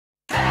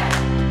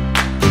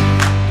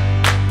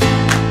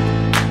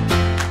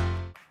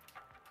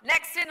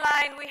Next in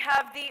line, we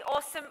have the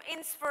awesome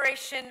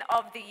inspiration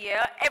of the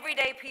year,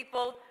 everyday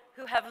people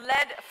who have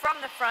led from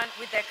the front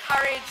with their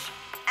courage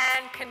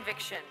and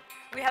conviction.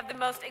 We have the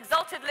most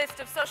exalted list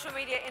of social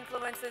media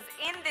influencers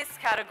in this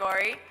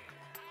category,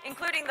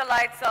 including the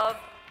likes of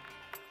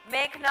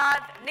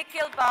Meghnath,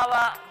 Nikhil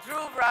Bawa,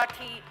 Dhruv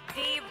Rathi,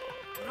 Deeb,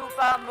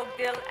 Rupa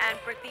Mugdil, and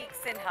Pratik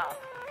Sinha,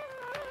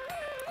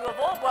 who have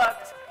all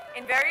worked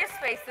in various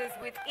spaces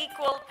with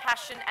equal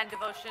passion and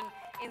devotion,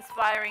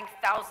 inspiring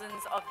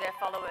thousands of their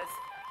followers.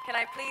 Can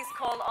I please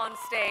call on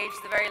stage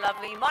the very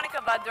lovely Monica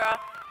Badra,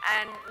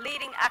 and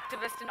leading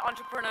activist and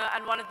entrepreneur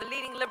and one of the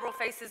leading liberal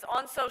faces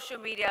on social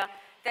media,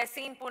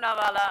 Tehseen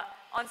Poonawala,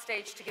 on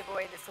stage to give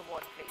away this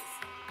award, please.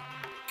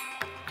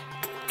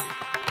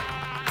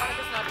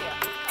 Monica's not here.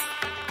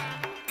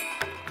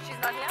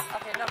 She's not here?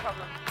 Okay, no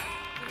problem.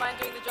 Do you mind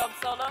doing the job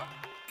solo?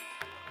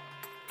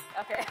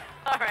 Okay,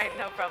 all right,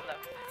 no problem.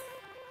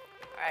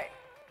 All right.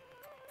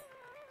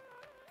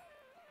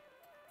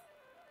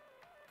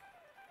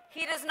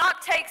 He does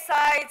not take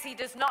sides, he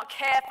does not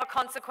care for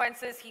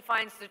consequences, he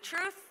finds the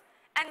truth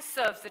and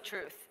serves the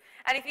truth.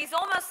 And if he's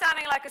almost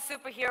sounding like a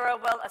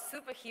superhero, well, a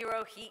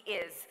superhero he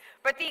is.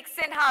 Pratik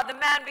Sinha, the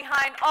man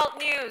behind Alt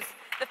News,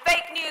 the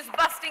fake news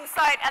busting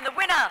site, and the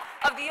winner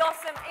of the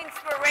awesome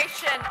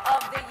inspiration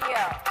of the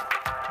year.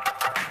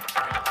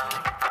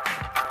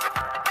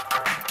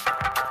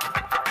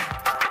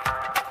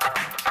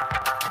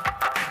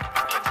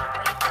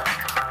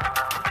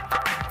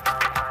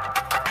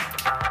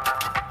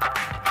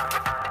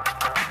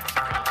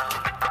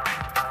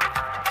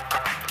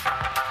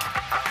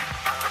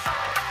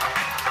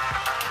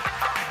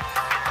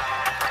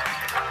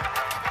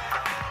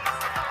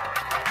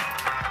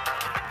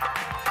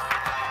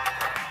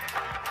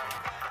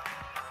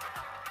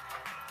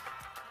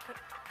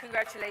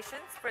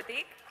 Congratulations,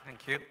 Pratik.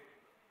 Thank you.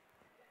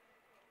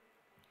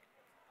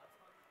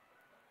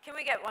 Can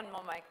we get one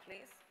more mic, please?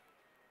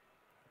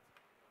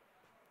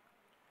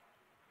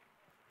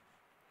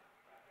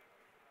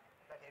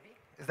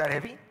 Is that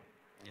heavy?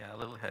 Yeah, a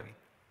little heavy.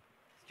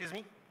 Excuse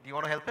me, do you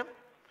want to help him?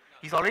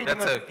 He's already,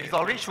 okay. he's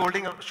already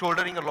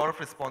shouldering a lot of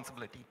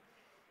responsibility.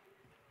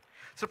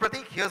 So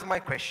Pratik, here's my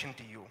question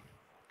to you.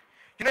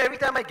 You know, every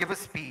time I give a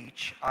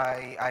speech,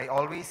 I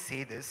always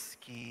say this,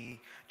 कि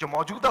जो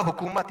मौजूदा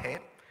हुकूमत है,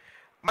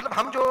 मतलब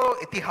हम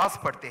जो इतिहास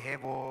पढ़ते हैं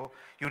वो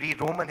you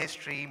read Roman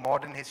history,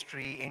 modern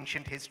history,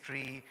 ancient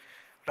history,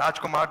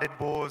 Rajkumar did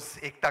Bose,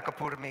 Ekta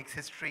Kapoor makes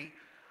history,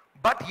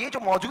 but ये जो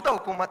मौजूदा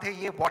हुकूमत है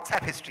ये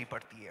WhatsApp history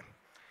पढ़ती है.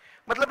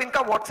 मतलब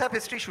इनका WhatsApp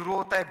history शुरू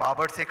होता है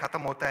बाबर से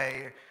ख़त्म होता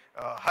है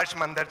हर्ष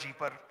मंदर जी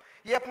पर.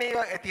 ये अपने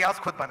इतिहास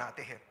खुद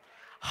बनाते हैं.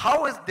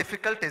 How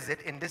difficult is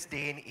it in this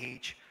day and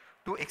age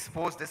to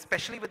expose this,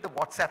 especially with the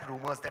WhatsApp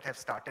rumors that have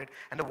started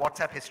and the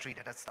WhatsApp history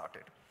that has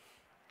started?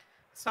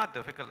 It's not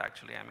difficult,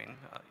 actually. I mean,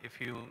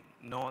 if you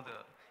know it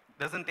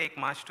doesn't take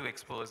much to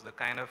expose the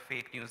kind of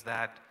fake news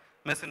that,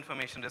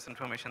 misinformation,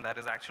 disinformation that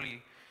is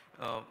actually,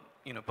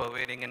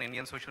 pervading an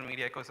Indian social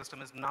media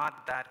ecosystem is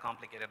not that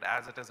complicated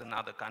as it is in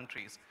other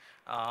countries.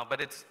 But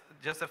it's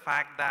just a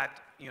fact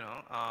that,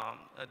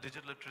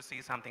 digital literacy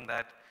is something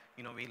that,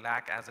 we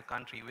lack as a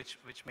country,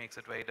 which makes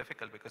it very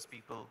difficult because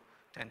people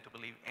tend to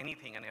believe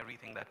anything and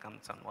everything that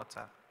comes on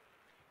WhatsApp.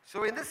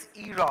 So in this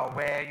era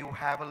where you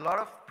have a lot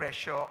of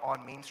pressure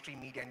on mainstream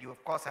media, and you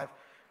of course have,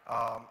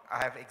 I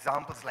have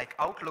examples like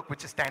Outlook,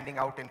 which is standing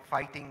out in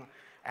fighting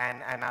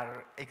and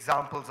are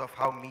examples of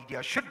how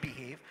media should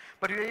behave,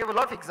 but you have a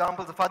lot of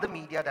examples of other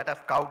media that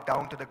have cowed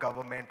down to the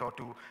government or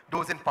to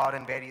those in power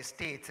in various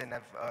states and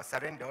have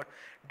surrendered.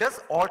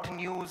 Does Alt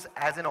News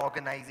as an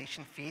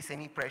organization face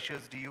any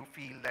pressures? Do you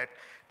feel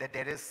that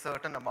there is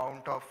certain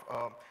amount of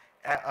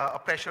a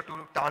pressure to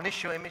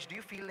tarnish your image? Do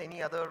you feel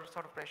any other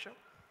sort of pressure?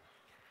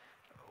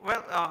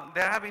 Well,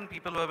 there have been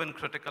people who have been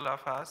critical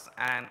of us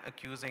and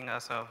accusing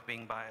us of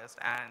being biased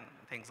and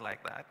things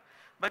like that.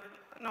 But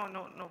no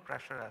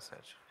pressure as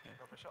such. Yeah.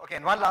 No pressure. Okay,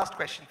 and one last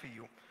question for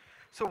you.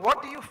 So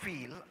what do you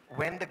feel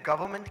when the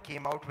government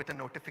came out with a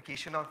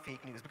notification on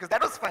fake news? Because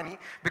that was funny,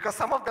 because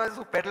some of those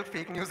who peddle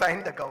fake news are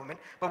in the government,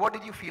 but what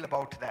did you feel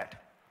about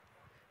that?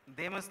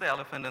 They missed the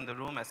elephant in the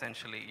room,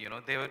 essentially.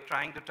 They were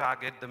trying to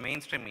target the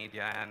mainstream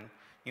media, and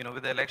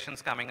with the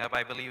elections coming up,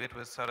 I believe it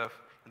was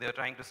they were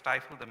trying to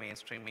stifle the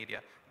mainstream media.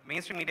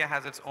 Mainstream media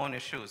has its own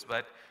issues,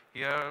 but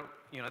here,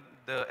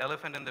 the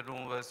elephant in the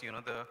room was,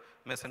 the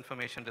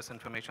misinformation,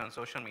 disinformation on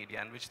social media,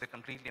 and which they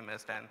completely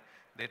missed, and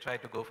they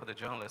tried to go for the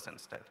journalists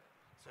instead.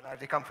 So now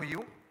they come for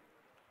you?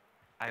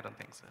 I don't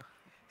think so.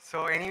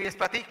 So anyways,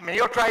 Pratik, may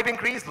your tribe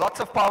increase. Lots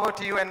of power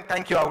to you, and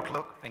thank you,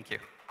 Outlook. Thank you.